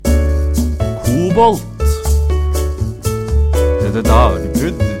kobolt, dette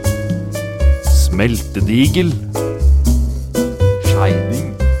dagbrudd, smeltedigel, skeining,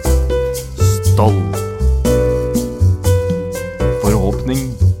 stoll,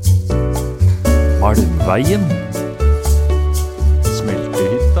 forhåpning, malmveien,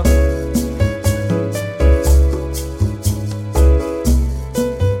 smeltehytta.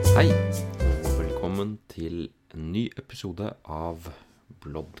 Hei, og velkommen til en ny episode av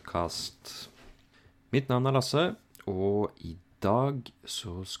Bloodcast. Mitt navn er Lasse, og i dag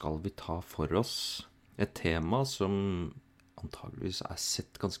så skal vi ta for oss et tema som antageligvis er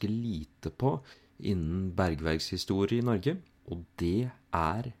sett ganske lite på innen bergverkshistorie i Norge, og det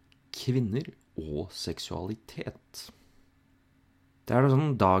er kvinner og seksualitet. Det er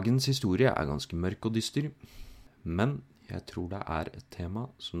sånn, dagens historie er ganske mørk og dyster, men jeg tror det er et tema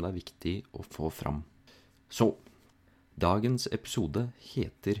som det er viktig å få fram. Så, dagens episode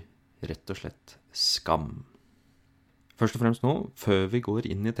heter rett og slett Skam. Først og fremst nå, før vi går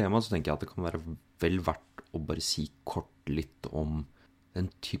inn i temaet, så tenker jeg at det kan være vel verdt å bare si kort litt om den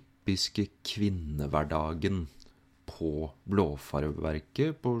typiske kvinnehverdagen på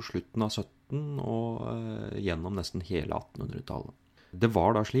blåfarveverket på slutten av 17 og gjennom nesten hele 1800-tallet. Det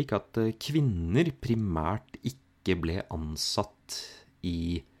var da slik at kvinner primært ikke ble ansatt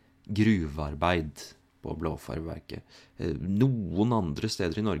i gruvearbeid på blåfarveverket. Noen andre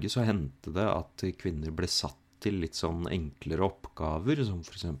steder i Norge så hendte det at kvinner ble satt til litt sånn enklere oppgaver, som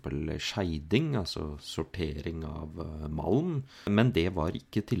for eksempel skeiding, altså sortering av malm, men det var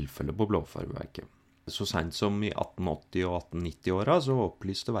ikke tilfellet på blåfarveverket. Så sent som i 1880- og 1890-åra så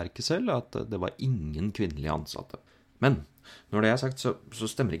opplyste verket selv at det var ingen kvinnelige ansatte. Men når det er sagt, så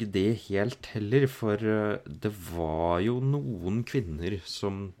stemmer ikke det helt heller, for det var jo noen kvinner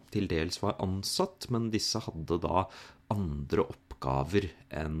som til dels var ansatt, men disse hadde da andre oppgaver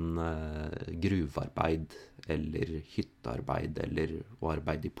enn gruvearbeid eller hyttearbeid eller å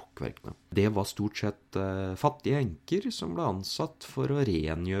arbeide i pukkverkene. Det var stort sett fattige enker som ble ansatt for å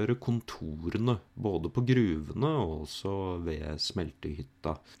rengjøre kontorene, både på gruvene og også ved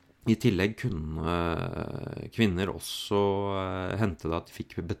smeltehytta. I tillegg kunne kvinner også hente det at de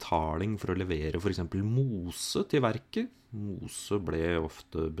fikk betaling for å levere for eksempel mose til verket. Mose ble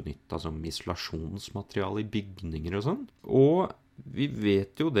ofte benyttet som isolasjonsmateriale i bygninger og sånn. Og vi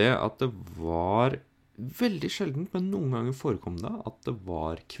vet jo det at det var veldig sjeldent, men noen ganger forekom det at det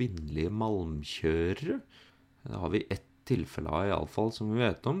var kvinnelige malmkjørere. Det har vi ett tilfelle av i alle fall som vi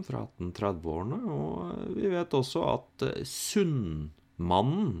vet om fra 1830-årene, og vi vet også at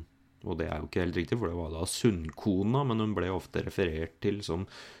Sundmannen, og det er jo ikke helt riktig, for det var da Sundkona, men hun ble ofte referert til som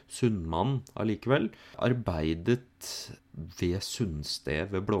Sundmann allikevel, arbeidet ved Sundsted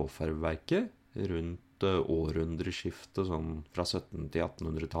ved blåfarveverket rundt århundreskiftet sånn fra 1700- til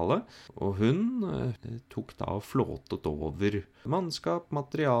 1800-tallet. Og hun tok da og flåtet over mannskap,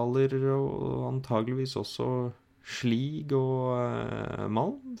 materialer og antageligvis også slig og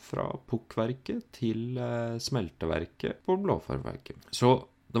malm fra pukkverket til smelteverket på blåfarveverket. Så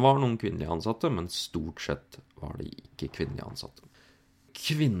det var noen kvinnelige ansatte, men stort sett var det ikke kvinnelige ansatte.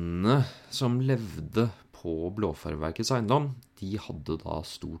 Kvinnene som levde på blåfarveverkets eiendom, de hadde da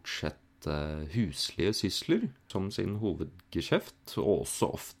stort sett huslige sysler som sin hovedgeskjeft, og også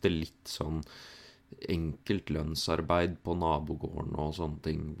ofte litt sånn enkelt lønnsarbeid på nabogården og sånne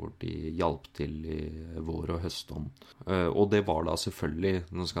ting, hvor de hjalp til i vår og høstånd. Og det var da selvfølgelig,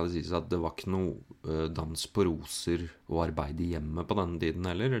 nå skal det sies at det var ikke noe dans på roser og arbeid i hjemmet på denne tiden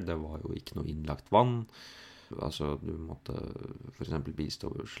heller. Det var jo ikke noe innlagt vann. Altså, du måtte for eksempel bistå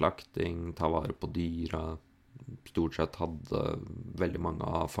over slakting, ta vare på dyra. Stort sett hadde veldig mange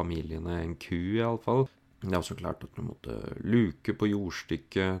av familiene en ku i alle fall. Det er også klart at du måtte luke på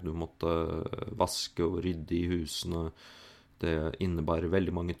jordstykket, du måtte vaske og rydde i husene. Det innebar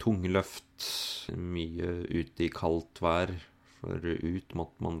veldig mange tunge løft, mye ute i kaldt vær, for ut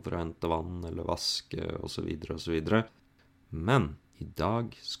måtte man for å hente vann eller vaske og så videre og så videre. Men i dag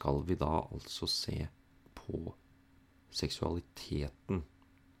skal vi da altså se på seksualiteten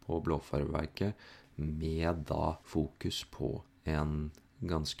på blåfarveverket, med da fokus på en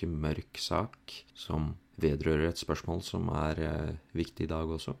ganske mørk sak som vedrører et spørsmål som er viktig i dag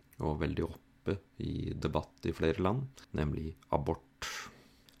også, og veldig oppe i debatt i flere land, nemlig abort.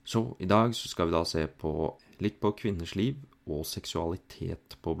 Så i dag så skal vi da se på litt på kvinners liv og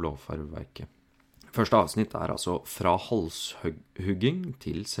seksualitet på blåfarveverket. Første avsnitt er altså fra halshugging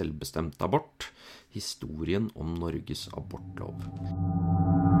til selvbestemt abort, historien om Norges abortlov.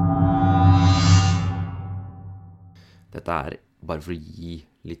 Dette er bare for å gi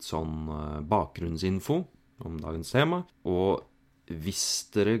litt sånn bakgrunnsinfo om dagens tema, og hvis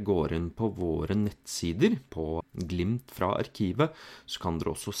dere går inn på våre nettsider, på Glimt fra arkivet, så kan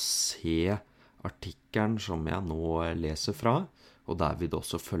dere også se artikkelen som jeg nå leser fra, og der vil det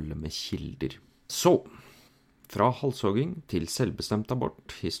også følge med kilder. Så, fra halshogging til selvbestemt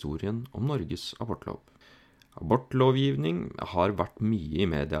abort, historien om Norges abortlov. Abortlovgivning har vært mye i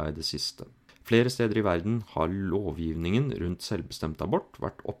media i det siste. Flere steder i verden har lovgivningen rundt selvbestemt abort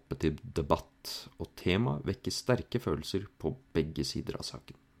vært oppe til debatt, og temaet vekker sterke følelser på begge sider av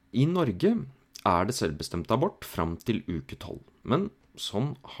saken. I Norge er det selvbestemt abort fram til uke 12, men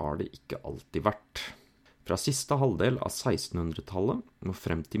sånn har det ikke alltid vært. Fra siste halvdel av 1600-tallet og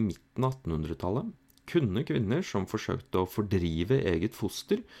frem til midten av 1800-tallet kunne kvinner som forsøkte å fordrive eget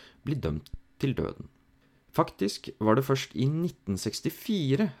foster bli dømt til døden. Faktisk var det først i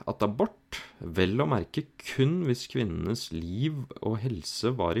 1964 at abort, vel å merke kun hvis kvinnenes liv og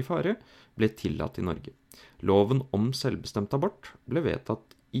helse var i fare, ble tillatt i Norge. Loven om selvbestemt abort ble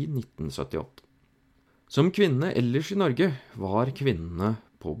vedtatt i 1978. Som kvinne ellers i Norge var kvinnene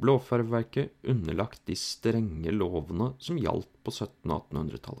på Blåfarverket underlagt de strenge lovene som gjaldt på 1700- og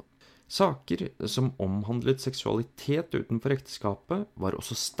 1800-tallet. Saker som omhandlet seksualitet utenfor ekteskapet var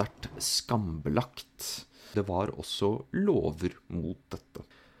også sterkt skambelagt. Det var også lover mot dette.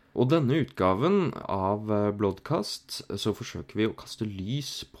 Og denne utgaven av Bloodcast så forsøker vi å kaste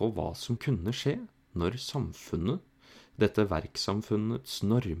lys på hva som kunne skje når samfunnet, dette verkssamfunnets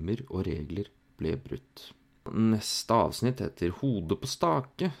normer og regler, ble brutt. Neste avsnitt heter Hodet på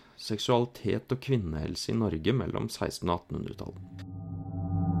stake, seksualitet og kvinnehelse i Norge mellom 1600- og 1800-tallet.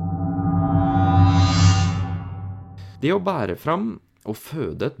 Det å bære fram og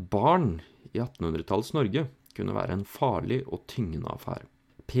føde et barn i 1800-tallets Norge kunne være en farlig og tyngende affære.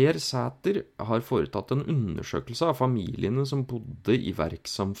 Per Sæter har foretatt en undersøkelse av familiene som bodde i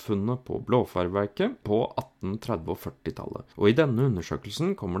verkssamfunnet på Blåfarverket på 1830- og 40-tallet. Og i denne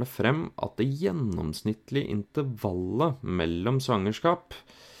undersøkelsen kommer det frem at det gjennomsnittlige intervallet mellom svangerskap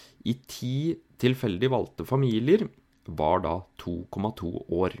i 10 tilfeldig valgte familier var da 2,2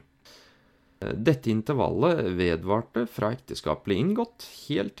 år. Dette intervallet vedvarte fra ekteskap ble inngått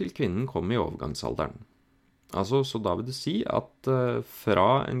helt til kvinnen kom i overgangsalderen. Så da vil det si at fra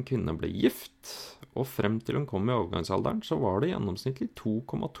en kvinne ble gift og frem til hun kom i overgangsalderen, så var det gjennomsnittlig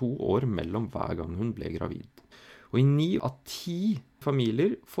 2,2 år mellom hver gang hun ble gravid. Og i 9 av 10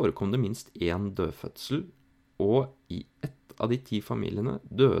 familier forekom det minst 1 dødfødsel, og i 1 av de 10 familiene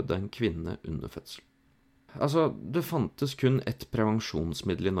døde en kvinne under fødsel. Det fantes kun ett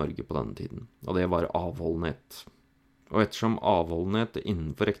prevensjonsmiddel i Norge på denne tiden, og det var avholdenhet. Og ettersom avholdenhet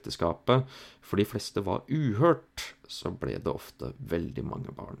innenfor ekteskapet for de fleste var uhørt, så ble det ofte veldig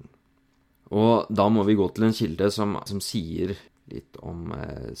mange barn. Og da må vi gå til en kilde som sier litt om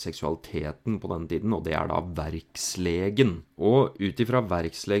seksualiteten på denne tiden, og det er da verkslegen. Og ut ifra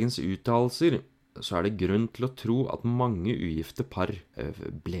verkslegens uttalelser, så er det grunn til å tro at mange ugifte par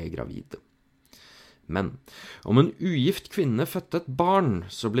ble gravide. Men om en ugift kvinne fødte et barn,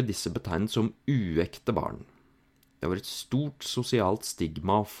 så ble disse betegnet som uekte barn. Det var et stort sosialt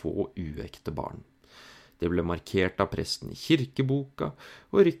stigma å få uekte barn. Det ble markert av presten i kirkeboka,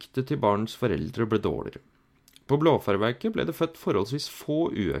 og ryktet til barns foreldre ble dårligere. På Blåfarverket ble det født forholdsvis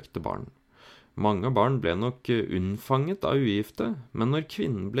få uekte barn. Mange barn ble nok unnfanget av ugifte, men når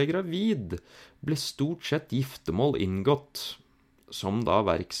kvinnen ble gravid, ble stort sett giftermål inngått, som da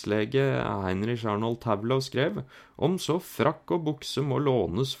verkslege Heinrich Arnold Tavlov skrev, om så frakk og bukse må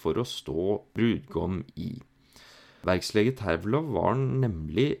lånes for å stå brudgom i. Verkslege Tavlov var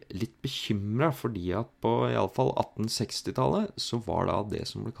nemlig litt bekymret, fordi at på i alle fall 1860-tallet så var da det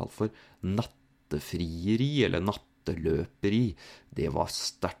som ble kalt for nattefrieri, eller natteløperi, det var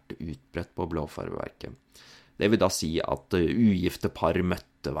sterkt utbredt på Blåfarverket. Det vil da si at ugifte par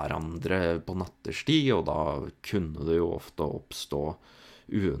møtte hverandre på nattestid, og da kunne det jo ofte oppstå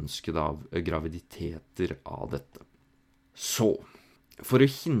uønskede graviditeter av dette. Så, for å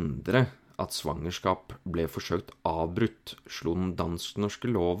hindre at svangerskap ble forsøkt avbrutt, slo den dansk-norske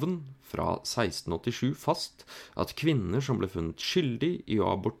loven fra 1687 fast at kvinner som ble funnet skyldig i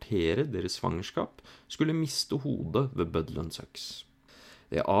å abortere deres svangerskap, skulle miste hodet ved bøddelens øks.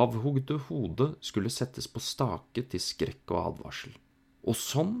 Det avhugde hodet skulle settes på stake til skrekk og advarsel. Og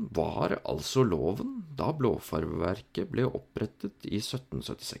sånn var altså loven da Blåfarverket ble opprettet i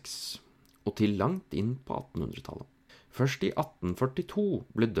 1776, og til langt inn på 1800-tallet. Først i 1842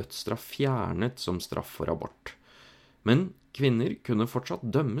 ble dødsstraff fjernet som straff for abort, men kvinner kunne fortsatt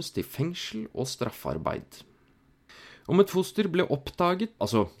dømmes til fengsel og straffarbeid. Om et foster ble oppdaget,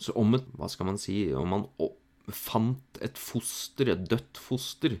 om man fant et foster, et dødt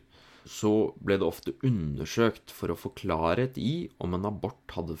foster, så ble det ofte undersøkt for å få klarhet i om en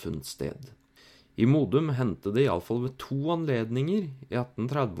abort hadde funnet sted. I Modum hendte det i alle fall ved 2 anledninger i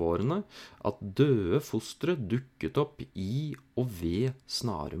 1830-årene at døde fostre dukket opp i og ved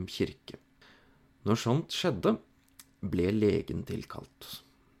Snarum kirke. Når sånt skjedde, ble legen tilkalt.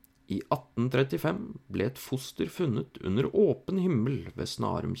 I 1835 ble et foster funnet under åpen himmel ved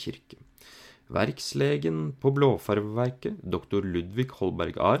Snarum kirke. Verkslegen på Blåfarveverket, dr. Ludvig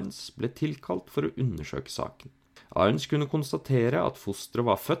Holberg Arens, ble tilkalt for å undersøke saken. Arens kunne konstatere at fosteret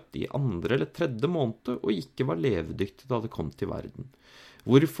var født i 2. eller 3. måned og ikke var levedyktig da det kom til verden.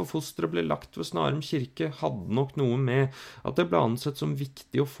 Hvorfor fosteret ble lagt ved Snarum kirke hadde nok noe med at det ble ansett som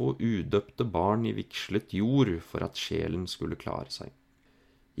viktig å få udøpte barn i vigslet jord for at sjelen skulle klare seg.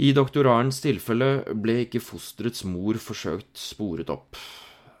 I dr. Arens tilfelle ble ikke fosterets mor forsøkt sporet opp.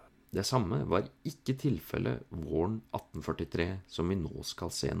 Det samme var ikke tilfellet våren 1843, som vi nå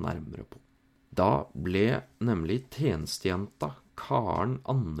skal se nærmere på. Da ble nemlig tjenestejenta Karen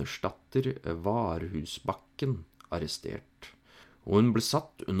Andersdatter Varhusbakken arrestert, og hun ble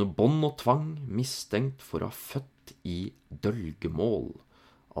satt under bånd og tvang, mistenkt for å ha født i dølgemål,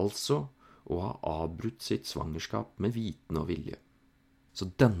 altså å ha avbrutt sitt svangerskap med vitende og vilje. Så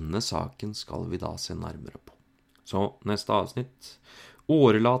denne saken skal vi da se nærmere på. Så neste avsnitt: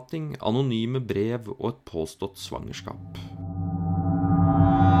 årelating, anonyme brev og et påstått svangerskap.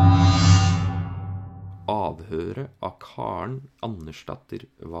 Avhøret av Karen Andersdatter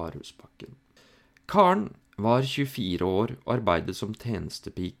Varhusbakken. Karen var 24 år og arbeidet som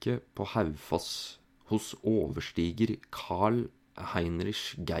tjenestepike på Haufoss hos overstiger Carl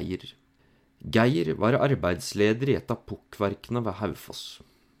Heinrich Geir. Geir var arbeidsleder i et av pukkverkene ved Haufoss.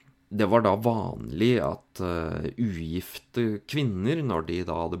 Det var da vanlig at ugifte kvinner, når de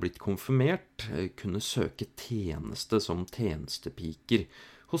da hadde blitt konfirmert, kunne søke tjeneste som tjenestepiker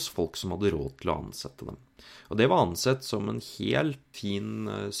hos folk som hadde råd til å ansette dem. Og det var ansett som en helt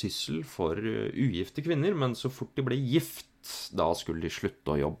fin syssel for ugifte kvinner, men så fort de ble gift, da skulle de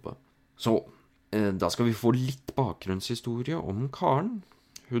slutte å jobbe. Så da skal vi få litt bakgrunnshistorie om Karen.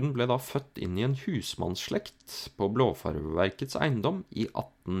 Hun ble da født inn i en husmannsslekt på Blåfarveverkets eiendom i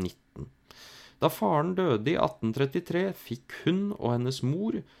 1819. Da faren døde i 1833, fikk hun og hennes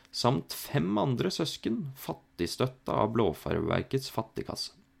mor, samt 5 andre søsken, fattigstøtte av Blåfarveverkets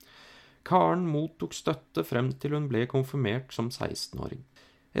fattigkasse. Karen mottok støtte frem til hun ble konfirmert som 16-åring.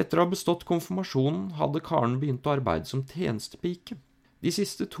 Etter å ha bestått konfirmasjonen hadde Karen begynt å arbeide som tjenestepike. De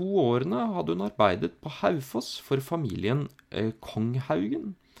siste 2 årene hadde hun arbeidet på Haufoss for familien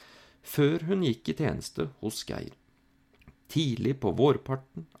Konghaugen, før hun gikk i tjeneste hos Geir. Tidlig på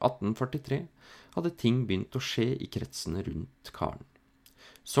vårparten 1843 hadde ting begynt å skje i kretsene rundt Karen.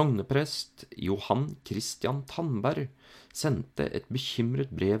 Sogneprest Johan Christian Tandberg sendte et bekymret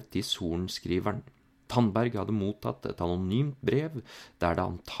brev til sorenskriveren. Tandberg hadde mottatt et anonymt brev der det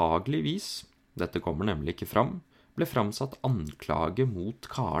antageligvis, dette kommer nemlig ikke fram, ble framsatt anklage mot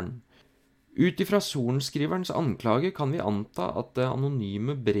Karen. Ut ifra sorenskriverens anklage kan vi anta at det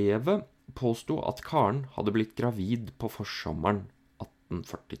anonyme brevet påstod at Karen hadde blitt gravid på forsommeren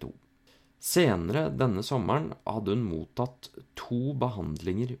 1842. Senere denne sommeren hadde hun mottatt 2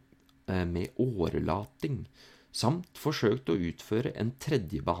 behandlinger med årelating, samt forsøkt å utføre en 3.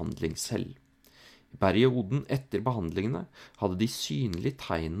 behandling selv. I perioden etter behandlingene hadde de synlige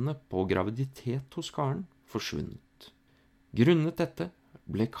tegnene på graviditet hos Karen forsvunnet. Grunnet dette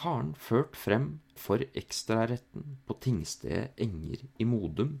ble Karen ført frem for ekstraretten på tingstedet Enger i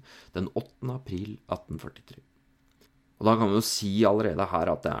Modum den 8. april 1843. Og da kan vi jo si allerede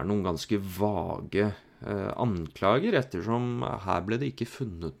her at det er noen ganske vage anklager, ettersom her ble det ikke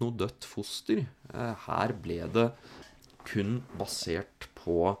funnet noe dødt foster. Her ble det kun basert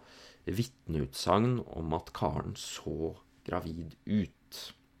på vitneutsagn om at Karen så gravid ut.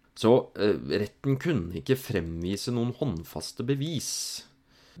 Så retten kunne ikke fremvise noen håndfaste bevis.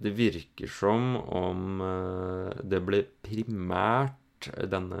 Det virker som om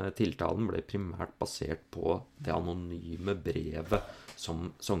denne tiltalen ble primært basert på det anonyme brevet som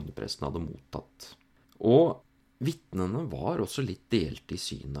sognepresten hadde mottatt. Og vitnene var også litt delt i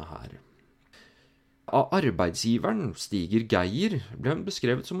synet her. Av arbeidsgiveren, Stiger Geir, ble han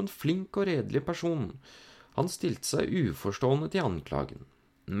beskrevet som en flink og redelig person. Han stilte seg uforstående til anklagen.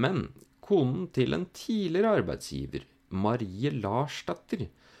 Men konen til en tidligere arbeidsgiver, Marie Larsdatter,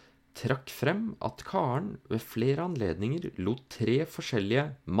 trakk frem at Karen ved flere anledninger lot 3 forskjellige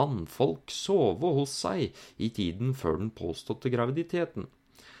mannfolk sove hos seg i tiden før den påståtte graviditeten.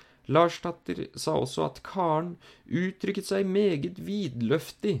 Larsdatter sa også at Karen uttrykket seg meget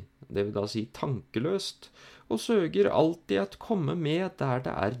vidløftig, det vil da si tankeløst, og søger alltid at komme med der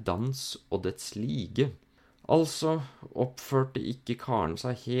det er dans og dets lige. Altså oppførte ikke Karen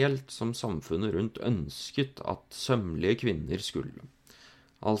seg helt som samfunnet rundt ønsket at sømmelige kvinner skulle.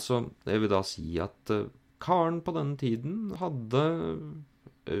 Altså, det vil da si at Karen på denne tiden hadde,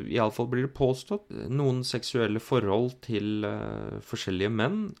 i alle fall blir det påstått, noen seksuelle forhold til forskjellige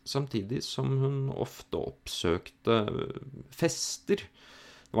menn, samtidig som hun ofte oppsøkte fester.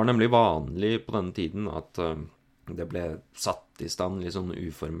 Det var nemlig vanlig på denne tiden at det ble satt i stand litt sånn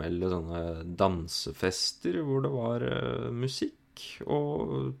uformelle sånne dansefester hvor det var musikk,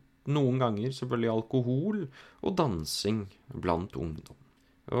 og noen ganger selvfølgelig alkohol og dansing blant ungdom.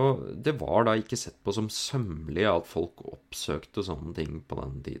 Og det var da ikke sett på som sømmelig at folk oppsøkte sånne ting på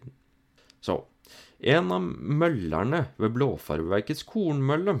denne tiden. Så, en av møllerne ved Blåfarveverkets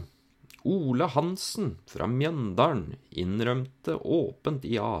kornmølle, Ole Hansen fra Mjøndalen, innrømte åpent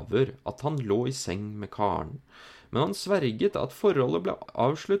i avhør at han lå i seng med Karen, men han sverget at forholdet ble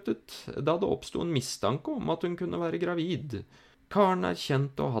avsluttet da det oppstod en mistanke om at hun kunne være gravid. Karen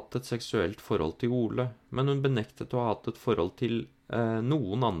erkjente å ha hatt et seksuelt forhold til Ole, men hun benektet å ha hatt et forhold til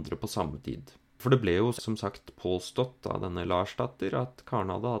noen andre på samme tid. For det ble jo som sagt påstått av denne Larsdatter at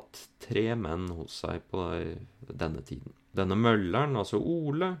Karen hadde hatt 3 menn hos seg på denne tiden. Denne mølleren, altså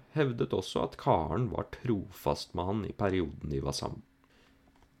Ole, hevdet også at Karen var trofast med han i perioden de var sammen.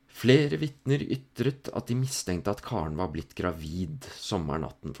 Flere vitner ytret at de mistenkte at Karen var blitt gravid sommeren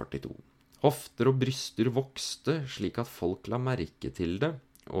 1842. Hofter og bryster vokste slik at folk la merke til det,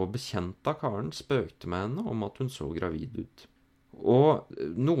 og bekjente av Karen spøkte med henne om at hun så gravid ut. Og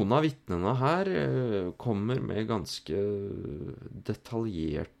noen av vitnene her kommer med ganske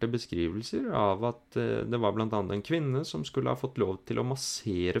detaljerte beskrivelser av at det var blant annet en kvinne som skulle ha fått lov til å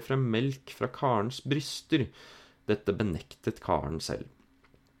massere frem melk fra Karens bryster. Dette benektet Karen selv.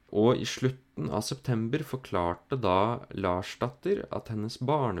 Og i slutten av september forklarte da Larsdatter at hennes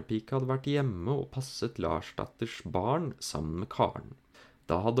barnepike hadde vært hjemme og passet Larsdatters barn sammen med Karen.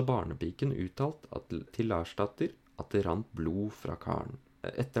 Da hadde barnepiken uttalt til Larsdatter at det rant blod fra Karen.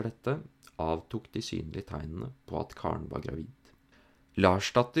 Etter dette avtok de synlige tegnene på at Karen var gravid.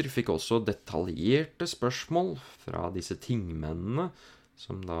 Larsdatter fikk også detaljerte spørsmål fra disse tingmennene,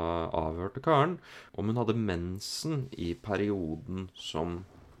 som da avhørte Karen, om hun hadde mensen i perioden som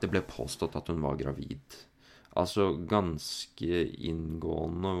det ble påstått at hun var gravid. Altså ganske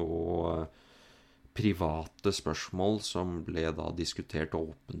inngående og private spørsmål som ble da diskutert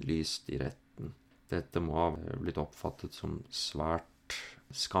åpenlyst i retten. Dette må ha blitt oppfattet som svært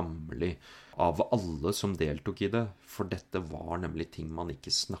skammelig av alle som deltok i det, for dette var nemlig ting man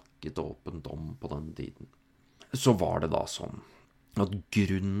ikke snakket åpent om på den tiden. Så var det da sånn at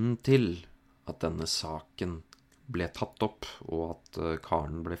grunnen til at denne saken ble tatt opp, og at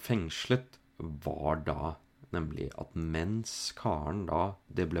Karen ble fengslet, var da nemlig at mens Karen da,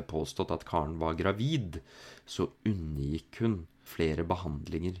 det ble påstått at Karen var gravid, så unngikk hun flere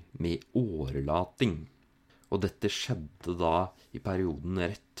behandlinger med årelating. Og dette skjedde da i perioden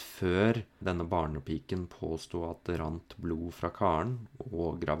rett før denne barnepiken påstod at det rant blod fra Karen,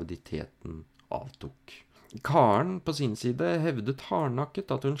 og graviditeten avtok. Karen på sin side hevdet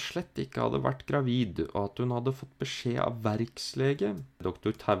hardnakket at hun slett ikke hadde vært gravid, og at hun hadde fått beskjed av verkslege,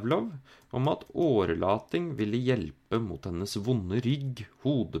 dr. Tavlov, om at årelating ville hjelpe mot hennes vonde rygg,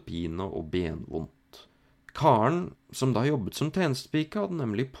 hodepine og benvondt. Karen, som da jobbet som tjenestepike, hadde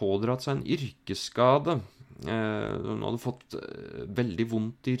nemlig pådratt seg en yrkesskade. Hun hadde fått veldig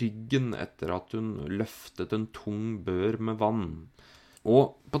vondt i ryggen etter at hun løftet en tung bør med vann.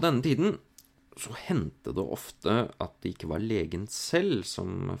 Og på denne tiden så hendte det ofte at det ikke var legen selv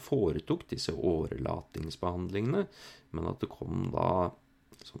som foretok disse årelatingsbehandlingene, men at det kom da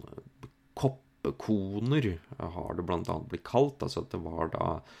sånne koppekoner, har det blant annet blitt kalt, altså at det var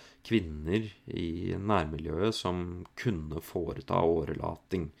da kvinner i nærmiljøet som kunne foreta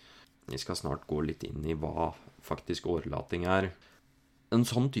årelating. Vi skal snart gå litt inn i hva faktisk årelating er. En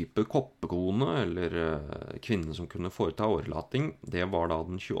sånn type koppekone, eller kvinne som kunne foreta årelating, det var da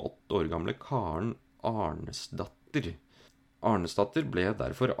den 28 år gamle Karen Arnesdatter. Arnesdatter ble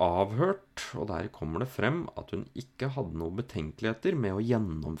derfor avhørt, og der kommer det frem at hun ikke hadde noen betenkeligheter med å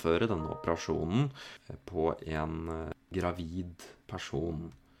gjennomføre denne operasjonen på en gravid person.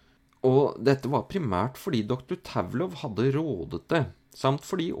 Og dette var primært fordi dr. Tavlov hadde rådet det, samt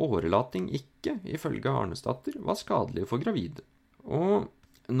fordi årelating ikke, ifølge Arnesdatter, var skadelig for gravide. Og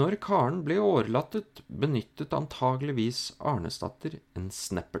når Karen ble årelattet, benyttet antageligvis Arnesdatter en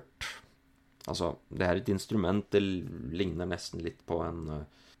sneppert. Altså, det er et instrument, det ligner nesten litt på en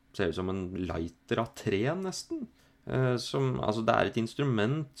ser ut som en lighter av tre nesten. Altså det et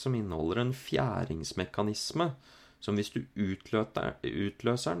instrument som inneholder en fjæringsmekanisme, som hvis du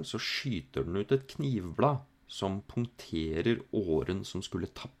utløser den, så skyter den ut et knivblad som punkterer åren som skulle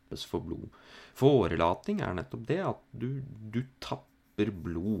tappes for blod. For årelating nettopp det, at du tapper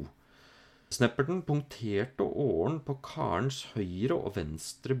blod. Snepperten punkterte åren på karens høyre og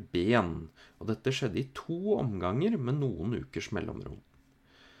venstre ben, og dette skjedde i 2 omganger med noen ukers mellomrom.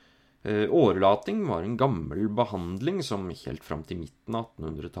 Årelating var en gammel behandling som helt fram til midten av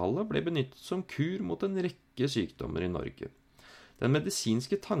 1800-tallet ble benyttet som kur mot en rekke sykdommer i Norge. Den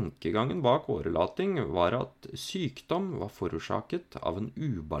medisinske tankegangen bak årelating var at sykdom var forårsaket av en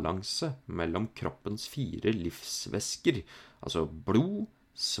ubalanse mellom kroppens 4 livsvæsker, altså blod,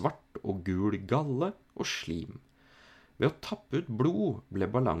 svart og gul galle og slim. Ved å tappe ut blod ble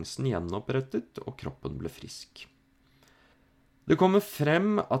balansen gjenopprettet, og kroppen ble frisk. Det kommer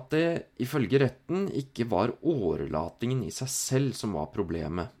frem at det ifølge retten ikke var årelatingen i seg selv som var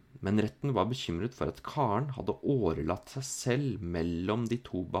problemet, men retten var bekymret for at Karen hadde årelatt seg selv mellom de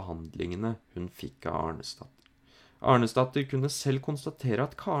 2 behandlingene hun fikk av Arnesdatter. Arnesdatter kunne selv konstatere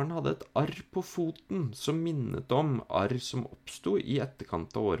at Karen hadde et arr på foten som minnet om arr som oppstod i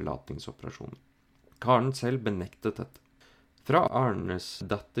etterkant av årelatingsoperasjonen. Karen selv benektet dette. Fra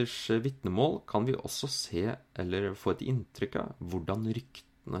Arnesdatters vitnemål kan vi også se, eller få et inntrykk av, hvordan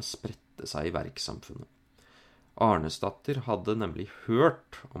ryktene spredte seg i verkssamfunnet. Arnesdatter hadde nemlig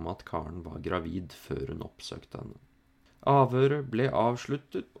hørt om at Karen var gravid før hun oppsøkte henne. Avhøret ble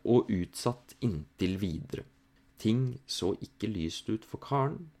avsluttet og utsatt inntil videre. Ting så ikke lyst ut for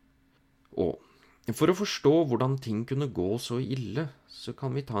Karen. Og for å forstå hvordan ting kunne gå så ille, så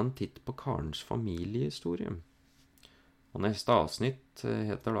kan vi ta en titt på Karens familiehistorie. Og neste avsnitt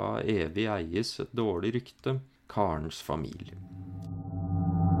heter da Evig eies et dårlig rykte, Karens familie.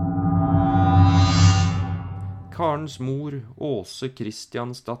 Karens mor, Åse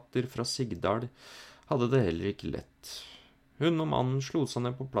Kristiansdatter fra Sigdal, hadde det heller ikke lett. Hun og mannen slo seg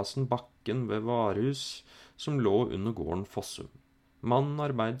ned på plassen Bakken ved Varhus, som lå under gården Fossum. Mannen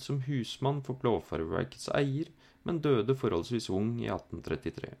arbeidet som husmann for Blåfarverkets eier, men døde forholdsvis ung i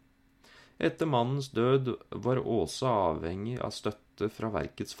 1833. Etter mannens død var Åse avhengig av støtte fra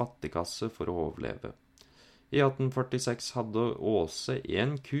verkets fattigkasse for å overleve. I 1846 hadde Åse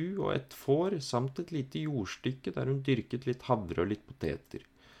 1 ku og 1 får, samt et lite jordstykke der hun dyrket litt havre og litt poteter.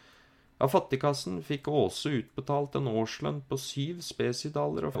 Av fattigkassen fikk Åse utbetalt en årslønn på 7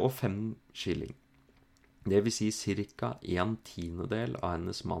 spesidaler og 5 skilling. Det vil si cirka 1/10 av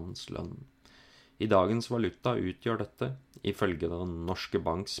hennes manns lønn. I dagens valuta utgjør dette, ifølge den norske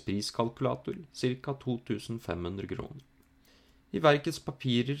banks priskalkulator, ca. 2500 kroner. I verkets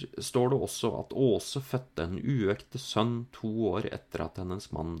papirer står det også at Åse fødte en uekte sønn 2 år etter at hennes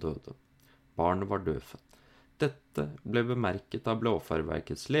mann døde. Barnet var dødfødt. Dette ble bemerket av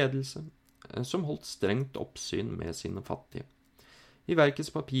Blåfarverkets ledelse, som holdt strengt oppsyn med sine fattige. I verkets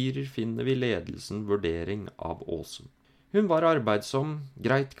papirer finner vi ledelsen vurdering av Åse. Hun var arbeidsom,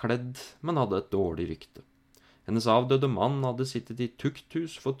 greit kledd, men hadde et dårlig rykte. Hennes avdøde mann hadde sittet i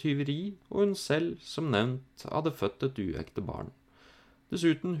tukthus for tyveri, og hun selv, som nevnt, hadde født et uekte barn.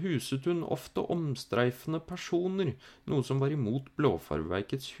 Dessuten huset hun ofte omstreifende personer, noe som var imot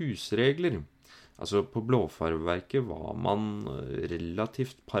Blåfarverkets husregler. Altså, på Blåfarverket var man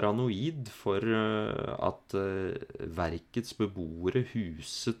relativt paranoid for at verkets beboere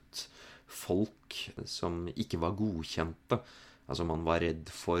huset folk som ikke var godkjente. Altså, man var redd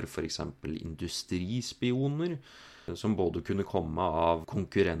for eksempel industrispioner, som både kunne komme av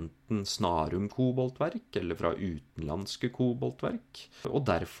konkurrenten Snarum koboltverk, eller fra utenlandske koboltverk. Og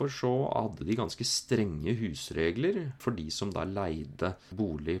derfor så hadde de ganske strenge husregler for de som da leide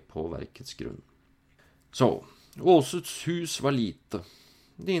bolig på verkets grunn. Så, Åsets hus var lite.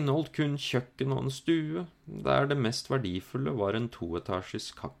 Det inneholdt kun kjøkken og en stue, der det mest verdifulle var en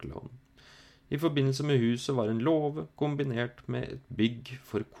 2-etasjes kakkelovn. I forbindelse med huset var en låve kombinert med et bygg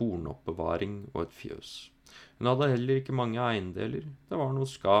for kornoppbevaring og et fjøs. Hun hadde heller ikke mange eiendeler. Det var noe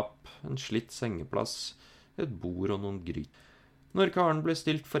skap, en slitt sengeplass, et bord og noen gryt. Når Karen ble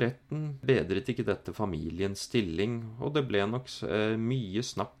stilt for retten, bedret ikke dette familiens stilling, og det ble nok mye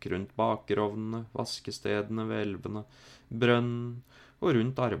snakk rundt bakerovnene, vaskestedene ved elvene, brønnen og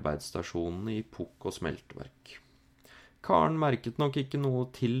rundt arbeidsstasjonene i pukk og smelteverk. Karen merket nok ikke noe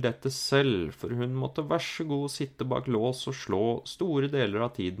til dette selv, for hun måtte vær så god sitte bak lås og slå store deler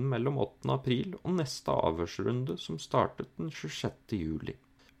av tiden mellom 8. april og neste avhørsrunde, som startet den 26. juli.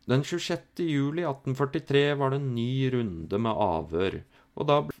 Den 26. juli 1843 var det en ny runde med avhør, og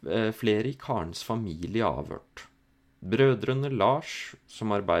da ble flere i Karens familie avhørt. Brødrene Lars,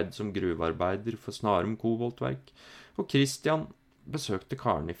 som arbeidet som gruvearbeider for Snarum Koboltverk, og Christian besøkte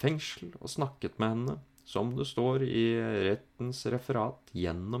Karen i fengsel og snakket med henne, som det står i rettens referat,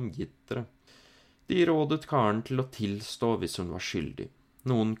 gjennom gitteret. De rådet Karen til å tilstå hvis hun var skyldig,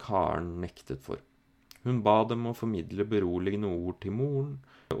 noen Karen nektet for. Hun ba dem å formidle beroligende ord til moren,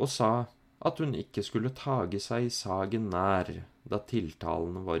 og sa at hun ikke skulle tage seg i sagen nær, da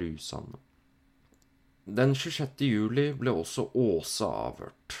tiltalene var usanne. Den 26. juli ble også Åse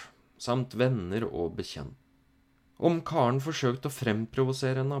avhørt, samt venner og bekjent. Om Karen forsøkte å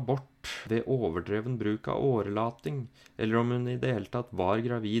fremprovosere en abort ved overdreven bruk av årelating, eller om hun i det hele tatt var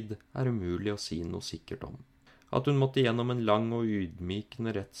gravid, er umulig å si noe sikkert om. At hun måtte gjennom en lang og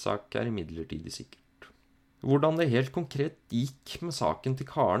ydmykende rettssak er imidlertid sikkert. Hvordan det helt konkret gikk med saken til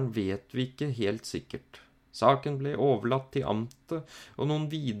Karen vet vi ikke helt sikkert. Saken ble overlatt til amtet, og noen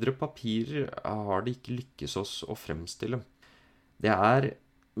videre papirer har det ikke lykkes oss å fremstille. Det er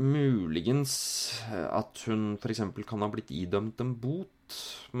muligens at hun for eksempel kan ha blitt idømt en bot,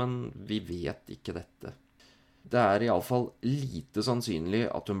 men vi vet ikke dette. Det er i alle fall lite sannsynlig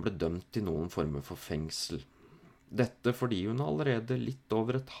at hun ble dømt til noen former for fengsel. Dette fordi hun allerede litt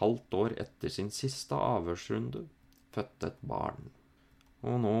over et halvt år etter sin siste avhørsrunde fødte et barn.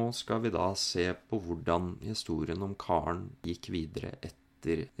 Og nå skal vi da se på hvordan historien om Karen gikk videre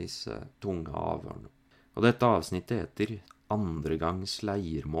etter disse tunge avhørene. Og dette avsnittet heter Andregangs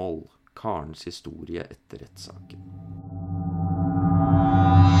leiermål, Karens historie etter rettssaken.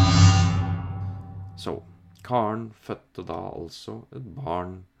 Så, Karen fødte da altså et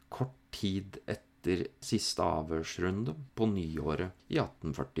barn kort tid etter siste avhørsrunde på nyåret i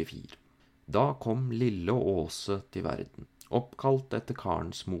 1844. Da kom lille Åse til verden, oppkalt etter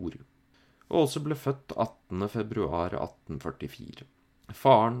Karens mor. Åse ble født 18. februar 1844.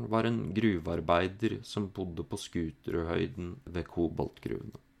 Faren var en gruvearbeider som bodde på Skuterøyhøyden ved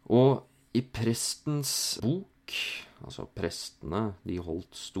koboltgruvene. Og i prestens bok, altså prestene, de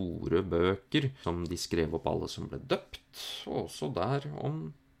holdt store bøker som de skrev opp alle som ble døpt, og også der om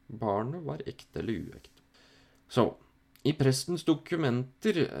barnet var ekte eller uekte. Så, i prestens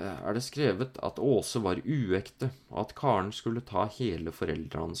dokumenter er det skrevet at Åse var uekte, og at Karen skulle ta hele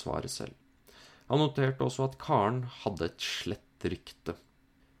foreldreansvaret selv. Han noterte også at Karen hadde et slett rykte.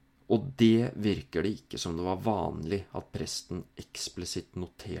 Og det virker det ikke som det var vanlig at presten eksplisitt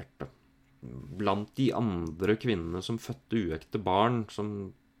noterte. Blant de andre kvinnene som fødte uekte barn,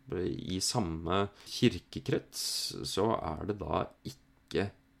 som i samme kirkekrets, så er det da ikke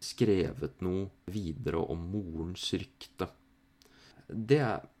skrevet noe videre om morens rykte. Det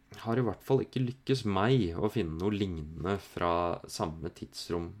har i hvert fall ikke lykkes meg å finne noe lignende fra samme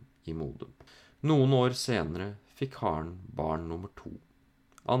tidsrom i Modum. Noen år senere fikk Karen barn nummer 2.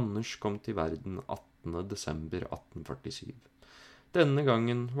 Anders kom til verden 18. desember 1847. Denne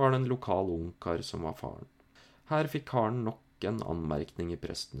gangen var det en lokal ungkar som var faren. Her fikk Karen nok en anmerkning i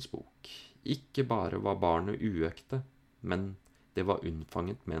prestens bok. Ikke bare var barnet uekte, men det var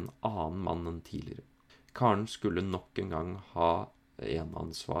unnfanget med en annen mann enn tidligere. Karen skulle nok en gang ha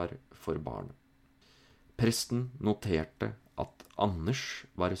eneansvar for barnet. Presten noterte at Anders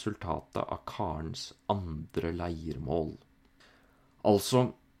var resultatet av Karens andre leiermål.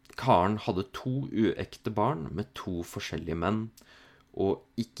 Altså, Karen hadde 2 uekte barn med 2 forskjellige menn, og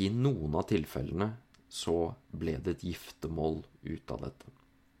ikke i noen av tilfellene så ble det et giftemål ut av dette.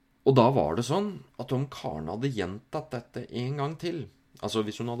 Og da var det sånn at om Karen hadde gjentatt dette en gang til, altså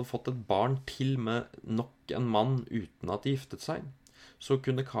hvis hun hadde fått et barn til med nok en mann uten at de giftet seg, så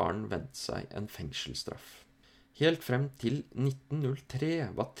kunne Karen vente seg en fengselsstraff. Helt frem til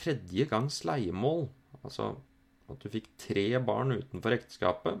 1903 var 3. gangs leiemål, altså at du fikk 3 barn utenfor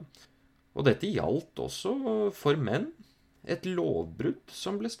ekteskapet, og dette gjaldt også for menn, et lovbrudd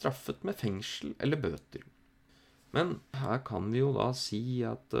som ble straffet med fengsel eller bøter. Men her kan vi jo da si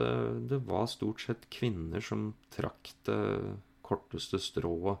at det var stort sett kvinner som trakk det korteste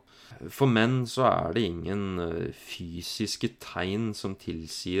strået. For menn så er det ingen fysiske tegn som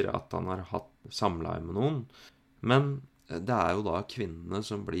tilsier at han har hatt samleie med noen. Men det er jo da kvinnene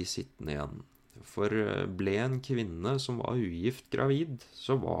som blir sittende igjen. For ble en kvinne som var ugift gravid,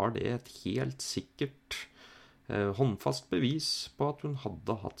 så var det et helt sikkert håndfast bevis på at hun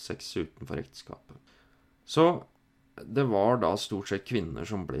hadde hatt sex utenfor ekteskapet. Så det var da stort sett kvinner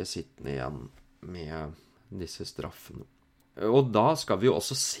som ble sittende igjen med disse straffene. Og da skal vi jo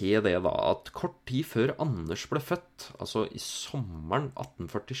også se det da, at kort tid før Anders ble født, altså i sommeren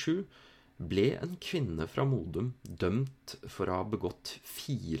 1847, ble en kvinne fra Modum dømt for å ha begått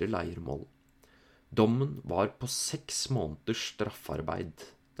 4 leiermål. Dommen var på 6 måneders straffarbeid,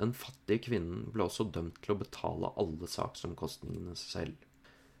 Den fattige kvinnen ble også dømt til å betale alle saksomkostningene selv.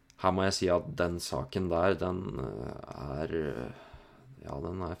 Her må jeg si at den saken der, den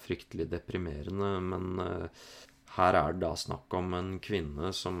er fryktelig deprimerende, men her er det da snakk om en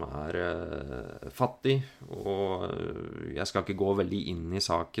kvinne som er fattig, og jeg skal ikke gå veldig inn i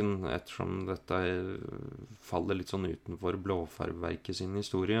saken, ettersom dette faller litt sånn utenfor Blåfarveverket sin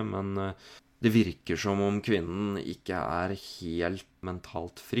historie, men det virker som om kvinnen ikke er helt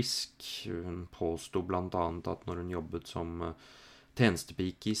mentalt frisk. Hun påstod blant annet at når hun jobbet som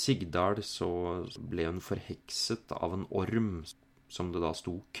tjenestepike i Sigdal, så ble hun forhekset av en orm, som det da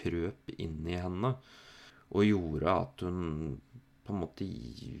sto krøp inni henne, og gjorde at hun på en måte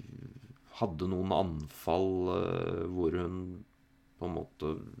hadde noen anfall hvor hun på en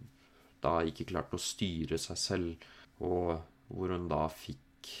måte da ikke klarte å styre seg selv, og hvor hun da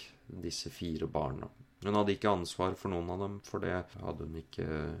fikk disse 4 barna. Hun hadde ikke ansvar for noen av dem, for det hadde hun ikke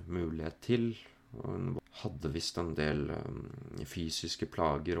mulighet til. Og hun hadde visst en del fysiske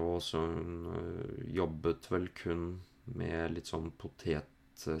plager også, så hun jobbet vel kun med litt sånn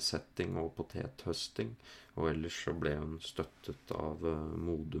potetsetting og potethøsting, og ellers så ble hun støttet av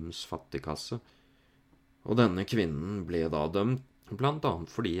Modums fattigkasse. Og denne kvinnen ble da dømt, blant annet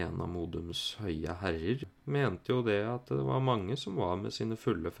fordi en av Modums høye herrer mente jo det at det var mange som var med sine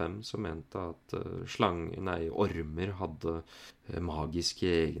fulle 5 som mente at ormer hadde magiske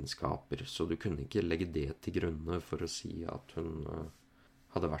egenskaper, så du kunne ikke legge det til grunne for å si at hun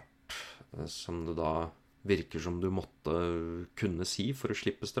hadde vært, som det da virker som du måtte kunne si for å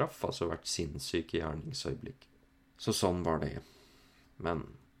slippe straff, altså vært sinnssyk i gjerningsøyeblikk. Så sånn var det. Men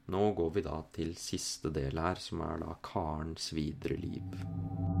nå går vi da til siste del her, som er da Karens videre liv.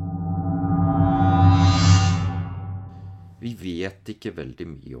 Vi vet ikke veldig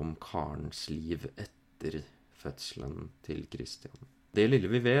mye om Karens liv etter fødselen til Kristian. Det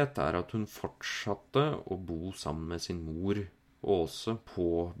lille vi vet er at hun fortsatte å bo sammen med sin mor, Åse,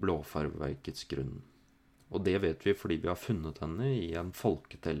 på Blåfarveverkets grunn. Og det vet vi fordi vi har funnet henne i en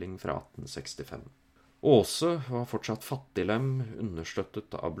folketelling fra 1865. Åse var fortsatt fattiglem,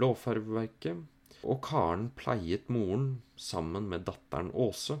 understøttet av Blåfarveverket, og Karen pleiet moren sammen med datteren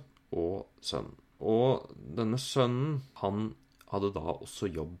Åse og sønnen. Og denne sønnen, han hadde da også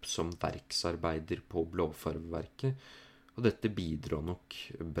jobb som verksarbeider på Blåfarveverket, og dette bidro nok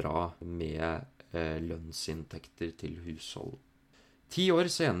bra med lønnsinntekter til hushold. 10 år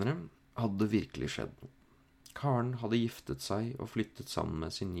senere hadde det virkelig skjedd noe. Karen hadde giftet seg og flyttet sammen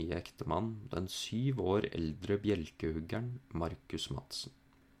med sin nye ektemann, den 7 år eldre bjelkehuggeren Markus Madsen.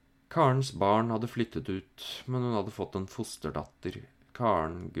 Karens barn hadde flyttet ut, men hun hadde fått en fosterdatter,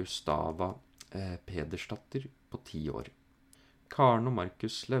 Karen Gustava Pedersdatter, på 10 år. Karen og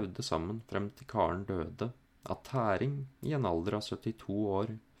Markus levde sammen frem til Karen døde av tæring i en alder av 72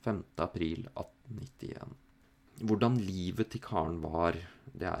 år, 5. april 1891. Hvordan livet til Karen var,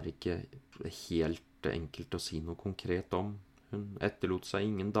 det er ikke helt enkelt å si noe konkret om. Hun etterlot seg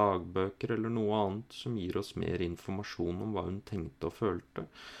ingen dagbøker eller noe annet som gir oss mer informasjon om hva hun tenkte og følte,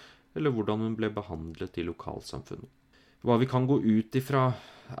 eller hvordan hun ble behandlet i lokalsamfunnet. Hva vi kan gå ut ifra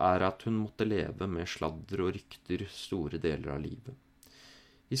er at hun måtte leve med sladder og rykter store deler av livet.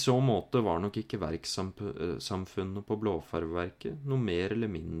 I så måte var nok ikke verkssamfunnet på Blåfarveverket noe mer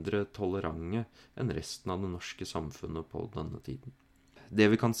eller mindre tolerante enn resten av det norske samfunnet på denne tiden. Det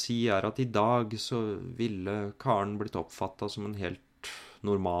vi kan si er at i dag så ville Karen blitt oppfattet som en helt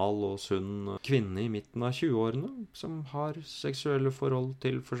normal og sunn kvinne i midten av 20-årene, som har seksuelle forhold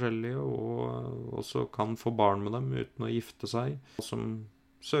til forskjellige, og også kan få barn med dem uten å gifte seg, og som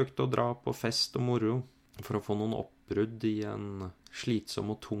søkte å dra på fest og moro for å få noen oppbrudd i en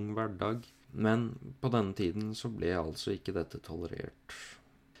slitsom og tung hverdag. Men på denne tiden så ble altså ikke dette tolerert.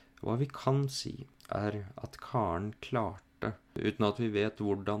 Hva vi kan si er at Karen klarte, uten at vi vet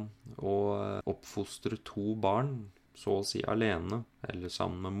hvordan, å oppfostre 2 barn, så å si alene, eller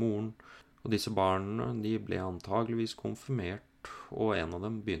sammen med moren. Og disse barna, de ble antageligvis konfirmert, og en av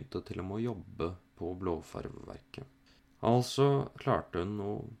dem begynte til og med å jobbe på Blåfarveverket. Altså klarte hun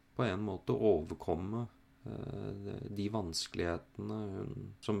å på en måte overkomme de vanskelighetene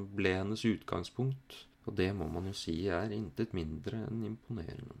som ble hennes utgangspunkt, og det må man jo si er intet mindre enn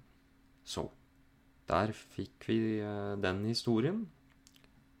imponerende. Så, der fikk vi den historien.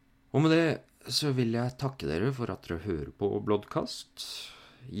 Og med det så vil jeg takke dere for at dere hører på Bloodcast.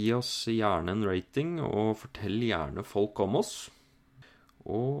 Gi oss gjerne en rating, og fortell gjerne folk om oss.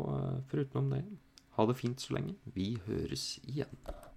 Og foruten om det, ha det fint så lenge. Vi høres igjen.